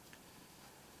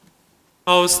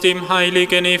Aus dem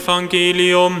heiligen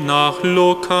Evangelium nach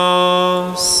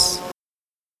Lukas.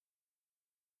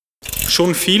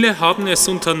 Schon viele haben es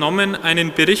unternommen,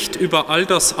 einen Bericht über all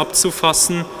das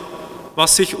abzufassen,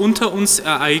 was sich unter uns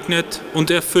ereignet und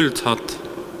erfüllt hat.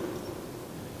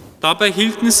 Dabei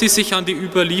hielten sie sich an die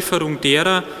Überlieferung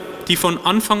derer, die von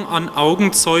Anfang an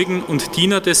Augenzeugen und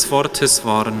Diener des Wortes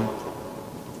waren.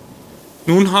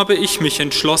 Nun habe ich mich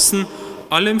entschlossen,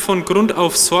 allem von Grund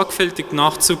auf sorgfältig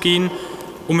nachzugehen,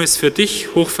 um es für dich,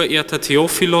 hochverehrter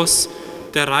Theophilos,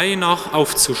 der Reihe nach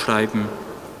aufzuschreiben.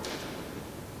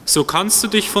 So kannst du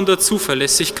dich von der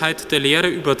Zuverlässigkeit der Lehre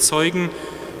überzeugen,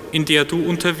 in der du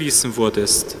unterwiesen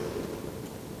wurdest.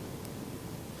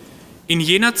 In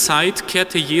jener Zeit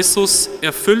kehrte Jesus,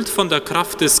 erfüllt von der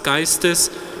Kraft des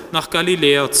Geistes, nach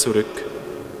Galiläa zurück.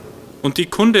 Und die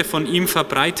Kunde von ihm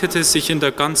verbreitete sich in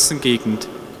der ganzen Gegend.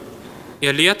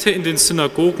 Er lehrte in den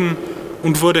Synagogen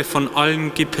und wurde von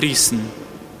allen gepriesen.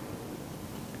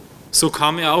 So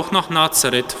kam er auch nach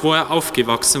Nazareth, wo er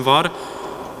aufgewachsen war,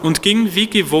 und ging wie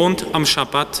gewohnt am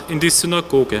Schabbat in die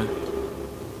Synagoge.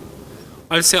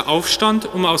 Als er aufstand,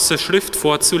 um aus der Schrift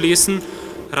vorzulesen,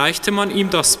 reichte man ihm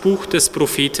das Buch des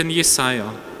Propheten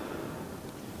Jesaja.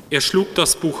 Er schlug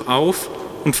das Buch auf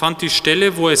und fand die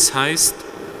Stelle, wo es heißt: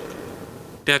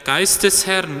 Der Geist des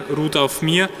Herrn ruht auf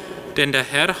mir, denn der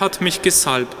Herr hat mich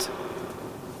gesalbt.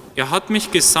 Er hat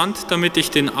mich gesandt, damit ich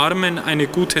den Armen eine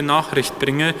gute Nachricht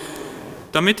bringe,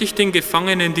 damit ich den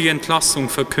Gefangenen die Entlassung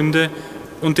verkünde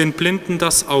und den Blinden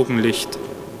das Augenlicht,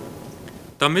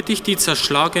 damit ich die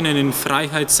Zerschlagenen in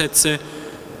Freiheit setze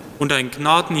und ein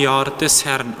Gnadenjahr des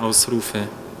Herrn ausrufe.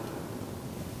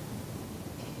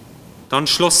 Dann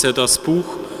schloss er das Buch,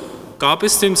 gab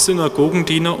es dem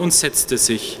Synagogendiener und setzte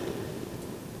sich.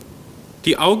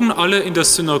 Die Augen aller in der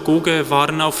Synagoge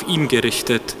waren auf ihn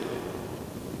gerichtet.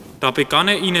 Da begann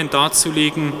er ihnen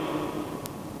darzulegen: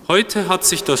 Heute hat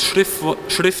sich das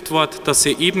Schriftwort, das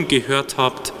ihr eben gehört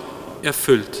habt,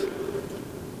 erfüllt.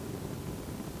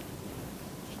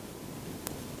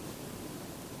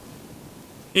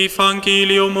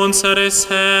 Evangelium unseres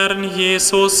Herrn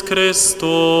Jesus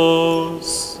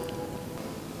Christus.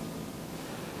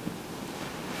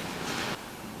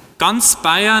 Ganz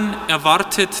Bayern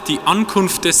erwartet die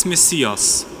Ankunft des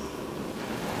Messias.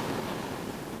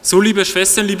 So, liebe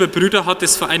Schwestern, liebe Brüder, hat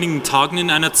es vor einigen Tagen in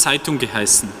einer Zeitung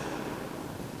geheißen.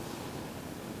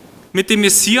 Mit dem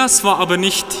Messias war aber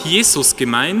nicht Jesus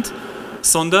gemeint,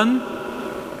 sondern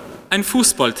ein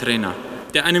Fußballtrainer,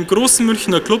 der einem großen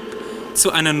Münchner Club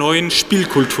zu einer neuen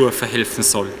Spielkultur verhelfen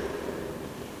soll.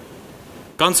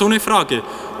 Ganz ohne Frage,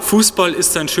 Fußball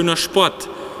ist ein schöner Sport.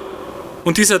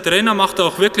 Und dieser Trainer macht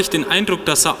auch wirklich den Eindruck,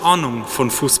 dass er Ahnung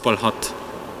von Fußball hat.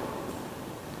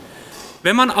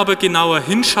 Wenn man aber genauer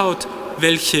hinschaut,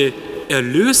 welche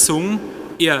Erlösung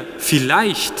er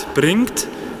vielleicht bringt,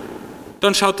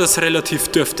 dann schaut das relativ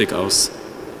dürftig aus.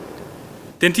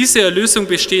 Denn diese Erlösung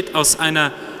besteht aus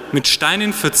einer mit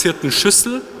Steinen verzierten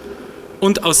Schüssel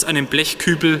und aus einem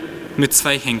Blechkübel mit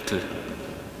 2 Henkel.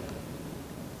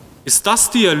 Ist das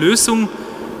die Erlösung,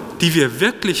 die wir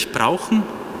wirklich brauchen?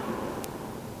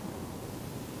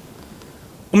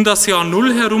 Um das Jahr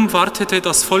 0 herum wartete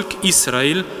das Volk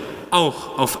Israel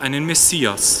auch auf einen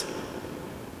Messias.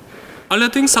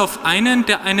 Allerdings auf einen,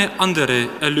 der eine andere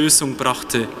Erlösung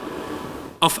brachte.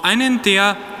 Auf einen,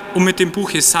 der, um mit dem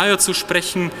Buch Jesaja zu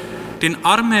sprechen, den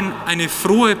Armen eine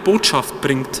frohe Botschaft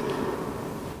bringt,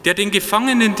 der den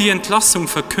Gefangenen die Entlassung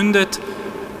verkündet,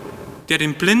 der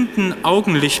den Blinden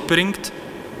Augenlicht bringt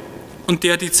und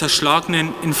der die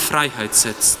Zerschlagenen in Freiheit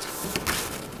setzt.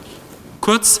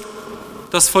 Kurz,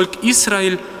 das Volk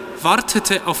Israel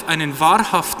wartete auf einen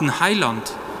wahrhaften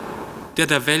Heiland, der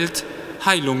der Welt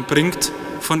Heilung bringt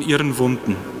von ihren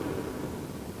Wunden.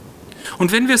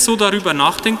 Und wenn wir so darüber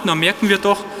nachdenken, dann merken wir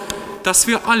doch, dass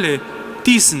wir alle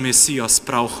diesen Messias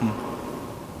brauchen.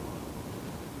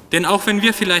 Denn auch wenn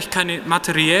wir vielleicht keine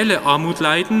materielle Armut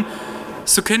leiden,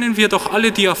 so kennen wir doch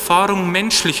alle die Erfahrung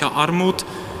menschlicher Armut,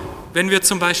 wenn wir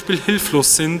zum Beispiel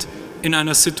hilflos sind in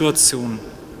einer Situation.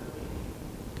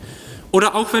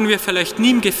 Oder auch wenn wir vielleicht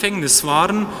nie im Gefängnis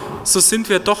waren, so sind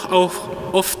wir doch auch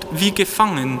oft wie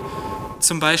gefangen,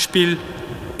 zum Beispiel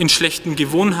in schlechten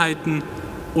Gewohnheiten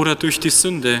oder durch die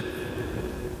Sünde.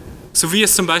 So wie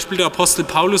es zum Beispiel der Apostel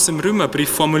Paulus im Römerbrief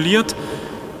formuliert: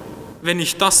 Wenn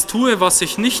ich das tue, was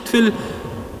ich nicht will,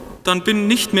 dann bin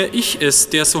nicht mehr ich es,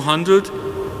 der so handelt,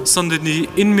 sondern die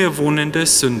in mir wohnende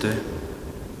Sünde.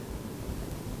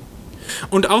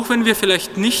 Und auch wenn wir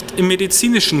vielleicht nicht im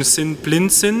medizinischen Sinn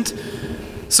blind sind,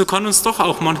 so kann uns doch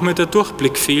auch manchmal der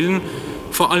Durchblick fehlen,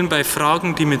 vor allem bei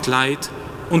Fragen, die mit Leid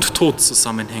und Tod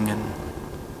zusammenhängen.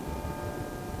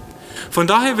 Von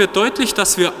daher wird deutlich,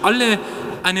 dass wir alle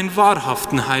einen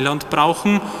wahrhaften Heiland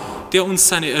brauchen, der uns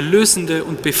seine erlösende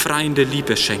und befreiende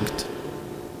Liebe schenkt.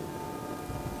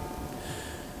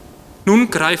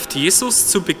 Nun greift Jesus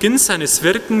zu Beginn seines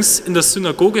Wirkens in der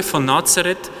Synagoge von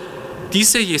Nazareth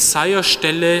diese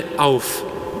Jesaja-Stelle auf,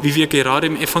 wie wir gerade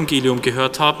im Evangelium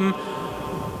gehört haben,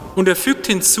 und er fügt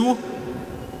hinzu: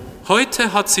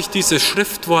 Heute hat sich dieses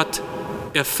Schriftwort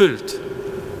erfüllt.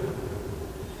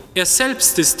 Er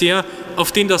selbst ist der,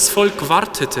 auf den das Volk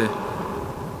wartete.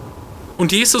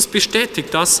 Und Jesus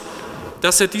bestätigt das,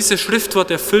 dass er dieses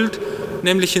Schriftwort erfüllt,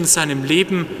 nämlich in seinem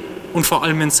Leben und vor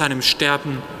allem in seinem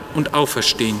Sterben und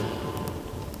Auferstehen.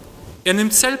 Er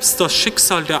nimmt selbst das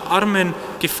Schicksal der Armen,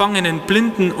 Gefangenen,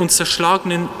 Blinden und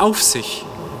Zerschlagenen auf sich.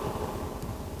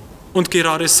 Und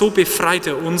gerade so befreit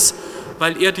er uns,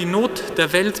 weil er die Not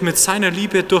der Welt mit seiner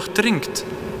Liebe durchdringt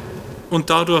und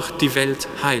dadurch die Welt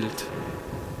heilt.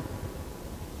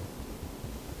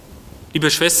 Liebe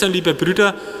Schwestern, liebe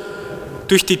Brüder,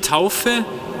 durch die Taufe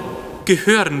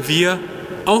gehören wir,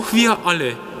 auch wir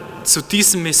alle, zu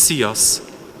diesem Messias.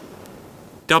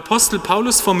 Der Apostel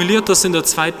Paulus formuliert das in der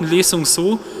zweiten Lesung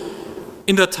so: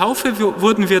 In der Taufe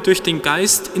wurden wir durch den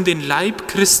Geist in den Leib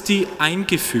Christi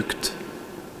eingefügt.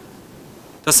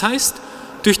 Das heißt,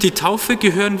 durch die Taufe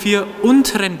gehören wir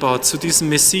untrennbar zu diesem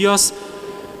Messias,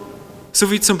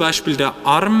 so wie zum Beispiel der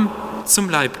Arm zum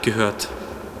Leib gehört.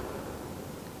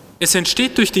 Es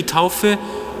entsteht durch die Taufe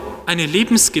eine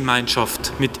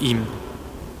Lebensgemeinschaft mit ihm.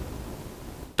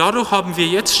 Dadurch haben wir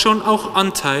jetzt schon auch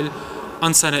Anteil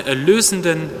an seiner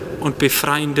erlösenden und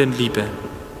befreienden Liebe.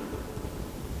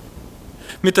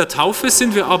 Mit der Taufe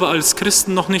sind wir aber als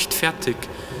Christen noch nicht fertig,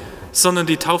 sondern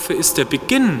die Taufe ist der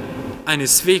Beginn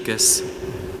eines Weges.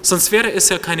 Sonst wäre es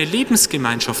ja keine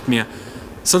Lebensgemeinschaft mehr,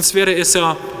 sonst wäre es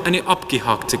ja eine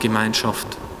abgehakte Gemeinschaft.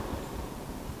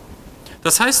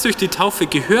 Das heißt, durch die Taufe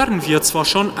gehören wir zwar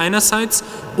schon einerseits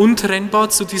untrennbar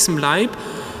zu diesem Leib,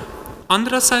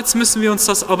 andererseits müssen wir uns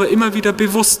das aber immer wieder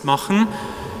bewusst machen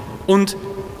und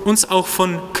uns auch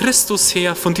von Christus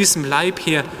her, von diesem Leib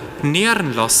her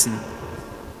nähren lassen,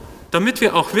 damit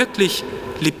wir auch wirklich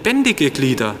lebendige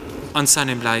Glieder an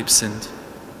seinem Leib sind.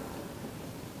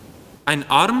 Ein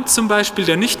Arm zum Beispiel,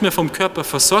 der nicht mehr vom Körper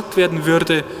versorgt werden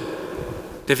würde,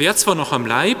 der wäre zwar noch am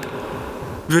Leib,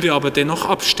 würde aber dennoch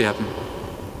absterben.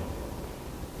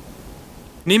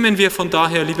 Nehmen wir von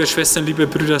daher, liebe Schwestern, liebe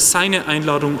Brüder, seine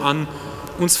Einladung an,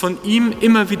 uns von ihm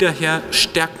immer wieder her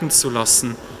stärken zu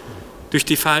lassen, durch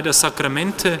die Feier der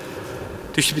Sakramente,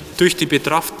 durch die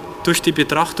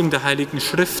Betrachtung der Heiligen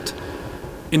Schrift,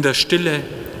 in der Stille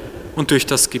und durch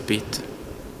das Gebet.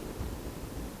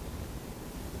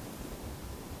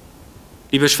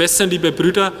 Liebe Schwestern, liebe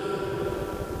Brüder,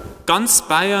 ganz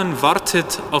Bayern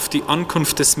wartet auf die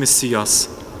Ankunft des Messias.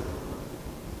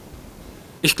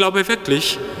 Ich glaube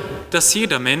wirklich, dass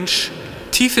jeder Mensch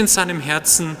tief in seinem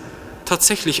Herzen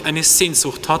tatsächlich eine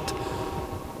Sehnsucht hat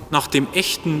nach dem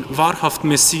echten, wahrhaften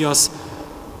Messias,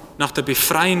 nach der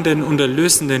befreienden und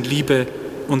erlösenden Liebe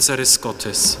unseres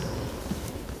Gottes.